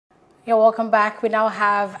You're welcome back. We now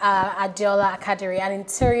have Adiola Akadiri, an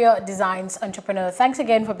interior designs entrepreneur. Thanks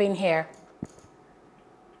again for being here.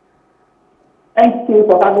 Thank you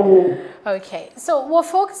for having me. Okay, so we're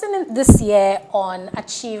focusing this year on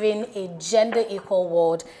achieving a gender equal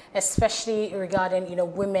world, especially regarding,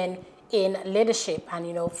 women in leadership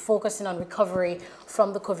and, focusing on recovery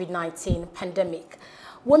from the COVID-19 pandemic.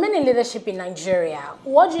 Women in leadership in Nigeria,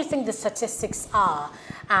 what do you think the statistics are?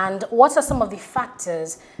 And what are some of the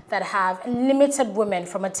factors that have limited women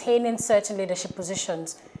from attaining certain leadership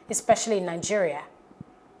positions, especially in Nigeria?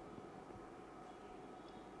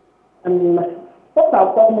 First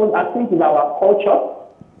and foremost, I think is our culture.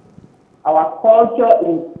 Our culture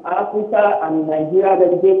in Africa and Nigeria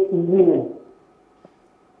relegates women.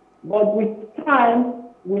 But with time,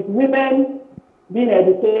 with women being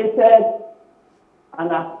educated and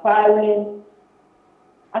aspiring,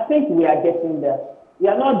 I think we are getting there. We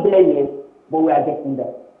are not there yet, but we are getting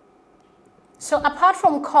there. So apart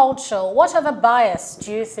from culture, what other bias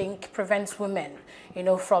do you think prevents women,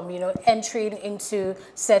 from, entering into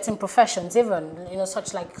certain professions, even,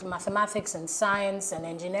 such like mathematics and science and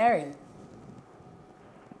engineering?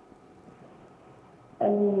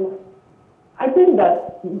 I think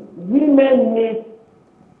that women need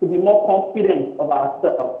to be more confident of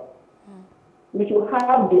ourselves. We should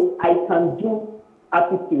have the I can do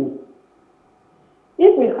attitude.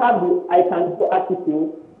 If we have the I can do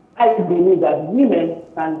attitude, I believe that women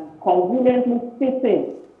can conveniently fit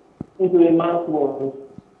into a man's world.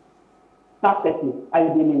 Perfectly, I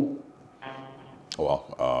believe. Well,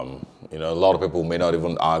 a lot of people may not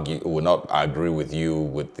even will not agree with you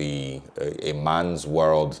with the a man's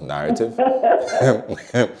world narrative,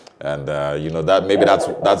 and that maybe that's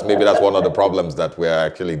one of the problems that we're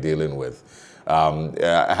actually dealing with.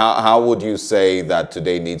 How would you say that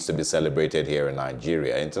today needs to be celebrated here in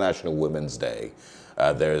Nigeria, International Women's Day?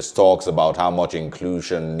 There's talks about how much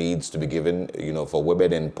inclusion needs to be given, for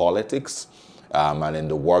women in politics and in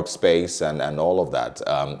the workspace and all of that.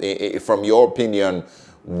 From your opinion,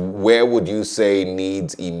 where would you say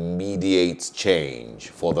needs immediate change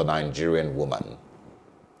for the Nigerian woman?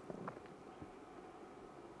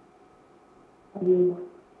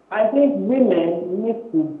 I think women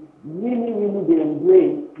need to really be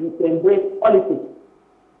embrace politics,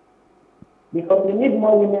 because we need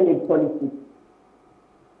more women in politics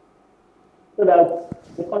so that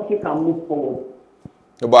the country can move forward.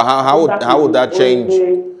 But how would that change?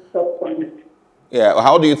 Yeah,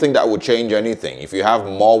 how do you think that would change anything? If you have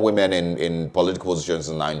more women in political positions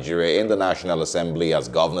in Nigeria, in the National Assembly as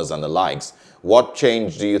governors and the likes, what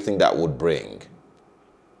change do you think that would bring?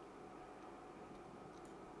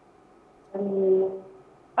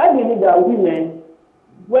 I believe that women,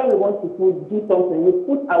 when we want to do something, we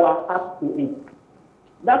put our heart to it.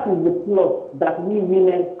 That is the plus that we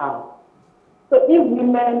women have. So if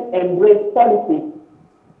women embrace politics,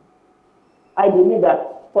 I believe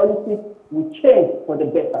that politics will change for the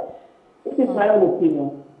better. It is my own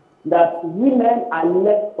opinion that women are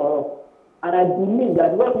left for us. And I believe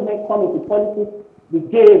that when women come into politics, the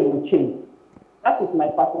game will change. That is my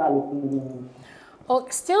personal opinion. Oh,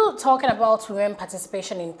 still talking about women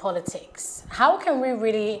participation in politics, how can we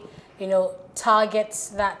really,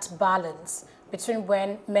 target that balance between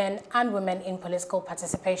men and women in political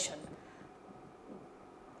participation?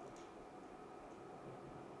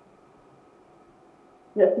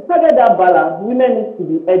 Yes, to target that balance, women need to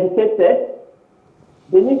be educated.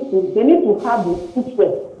 They need to have the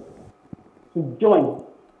interest to join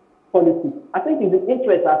politics. I think it's the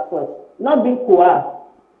interest at first, not being coerced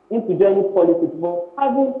into joining politics, but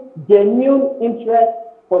having genuine interest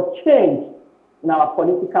for change in our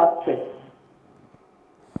political space.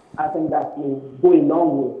 I think that will go a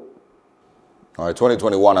long way. All right,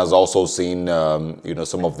 2021 has also seen,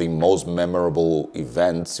 some of the most memorable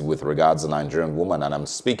events with regards to Nigerian women, and I'm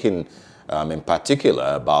speaking in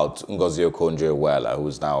particular about Ngozi Okonjo-Iweala, who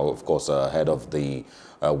is now, of course, head of the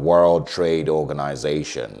World Trade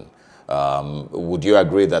Organization. Would you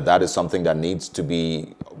agree that that is something that needs to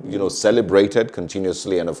be, celebrated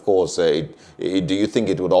continuously? And of course, do you think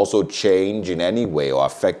it would also change in any way or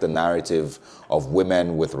affect the narrative of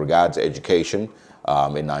women with regard to education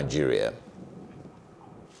in Nigeria?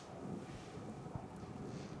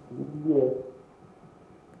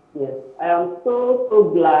 Yes. I am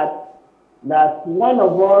so glad that one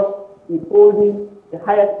of us is holding the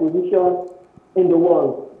highest position in the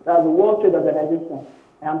world, that's the World Trade Organization.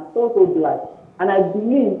 I am so glad. And I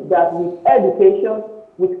believe that with education,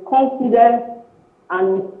 with confidence,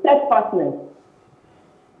 and with steadfastness,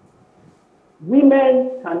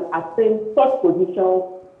 women can attain such positions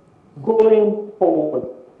going forward.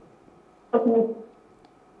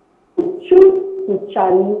 We to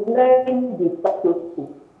challenge the status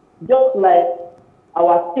quo. Just like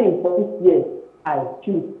our theme for this year, I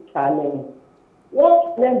choose challenge.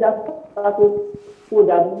 What challenge that status quo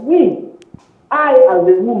that I as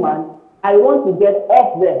a woman, I want to get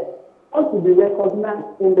up there. I want to be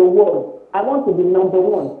recognized in the world. I want to be number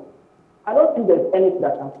one. I don't think there's anything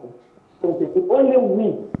that can stop. So it's only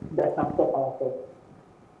we that can stop ourselves.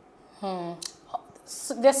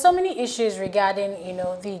 So there's so many issues regarding,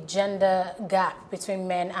 the gender gap between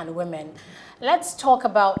men and women. Let's talk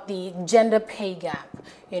about the gender pay gap.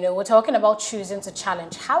 We're talking about choosing to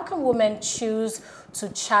challenge. How can women choose to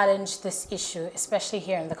challenge this issue, especially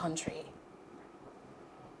here in the country?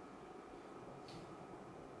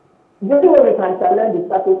 The only way we can challenge the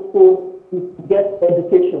status quo is to get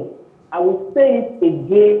education. I will say it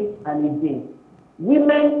again and again.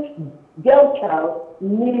 Women, girl child,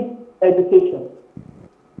 need education.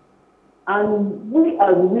 And we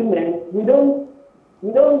as women, we don't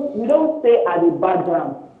stay at the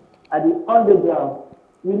background, at the underground.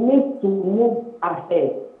 We need to move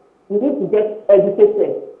ahead. We need to get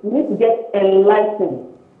educated. We need to get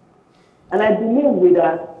enlightened. And I believe with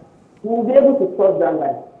that, we will be able to cross that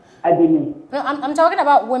line. I believe. No, I'm talking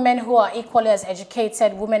about women who are equally as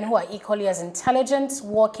educated, women who are equally as intelligent,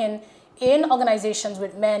 working in organizations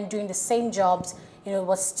with men doing the same jobs,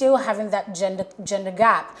 but still having that gender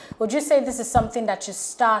gap. Would you say this is something that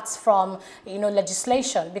just starts from,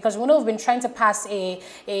 legislation? Because we know we've been trying to pass a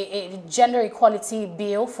gender equality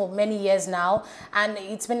bill for many years now, and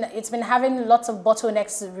it's been having lots of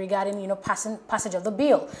bottlenecks regarding, passage of the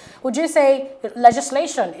bill. Would you say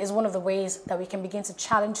legislation is one of the ways that we can begin to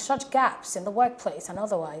challenge such gaps in the workplace and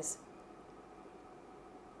otherwise?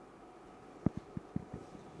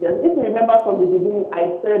 Yes, if you remember from the beginning,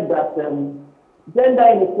 I said that gender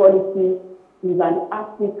inequality is an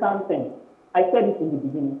African thing. I said it in the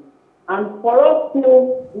beginning. And for us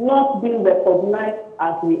still not being recognized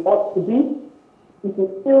as we ought to be, it is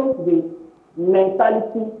still the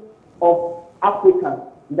mentality of Africans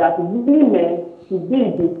that women should be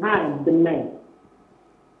behind the men.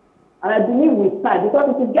 And I believe with time, because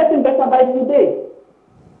it is getting better by the day.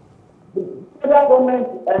 The federal government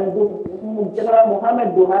and General Muhammad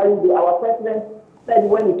Buhari, our president, said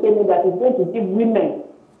when he came in that he's going to give women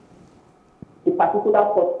a particular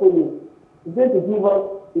portfolio. He's going to give us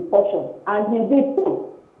a portion. And he did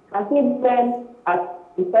so. And he men at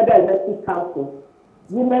the Federal Executive Council,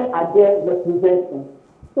 women are there representing.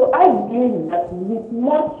 So I believe that with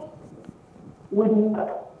much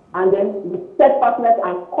work and then with steadfastness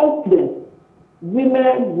and confidence,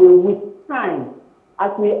 women will with time,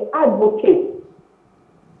 as we advocate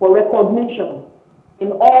for recognition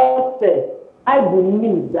in all spheres, I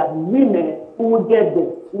believe that women will get this,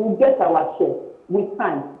 will get our share with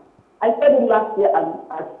time. I said it last year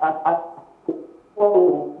we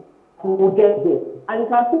will get this. And you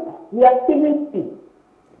can see we are still speak.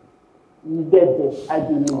 We get this, I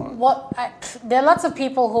believe. There are lots of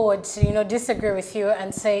people who would, disagree with you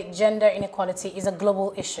and say gender inequality is a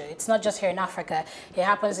global issue. It's not just here in Africa. It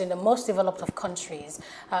happens in the most developed of countries.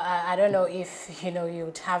 I don't know if,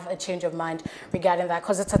 you'd have a change of mind regarding that,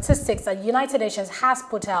 because the statistics that United Nations has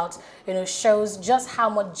put out, shows just how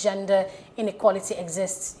much gender inequality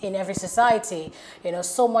exists in every society.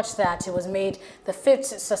 So much that it was made the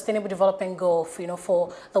 5th Sustainable Development Goal,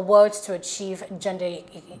 for the world to achieve gender,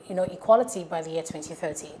 equality by the year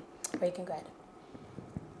 2030. Where you can go ahead.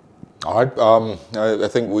 All right. I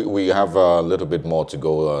think we have a little bit more to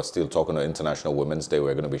go. Still talking on International Women's Day.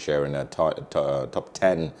 We're going to be sharing a top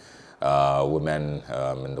 10 women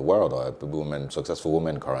in the world, or successful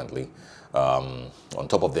women currently, on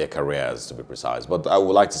top of their careers, to be precise. But I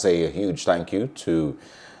would like to say a huge thank you to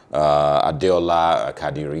Adeola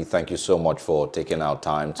Kadiri. Thank you so much for taking our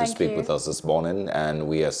time to speak with us this morning. And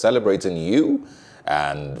we are celebrating you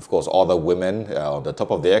and, of course, other women on the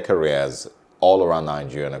top of their careers all around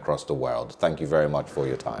Nigeria and across the world. Thank you very much for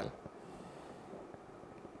your time.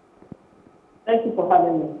 Thank you for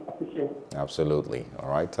having me. I appreciate it. Absolutely. All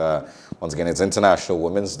right. Once again, it's International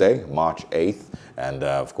Women's Day, March 8th. And,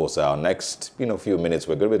 of course, our next few minutes,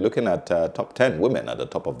 we're going to be looking at top 10 women at the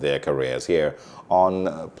top of their careers here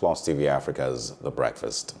on Plus TV Africa's The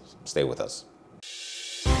Breakfast. Stay with us.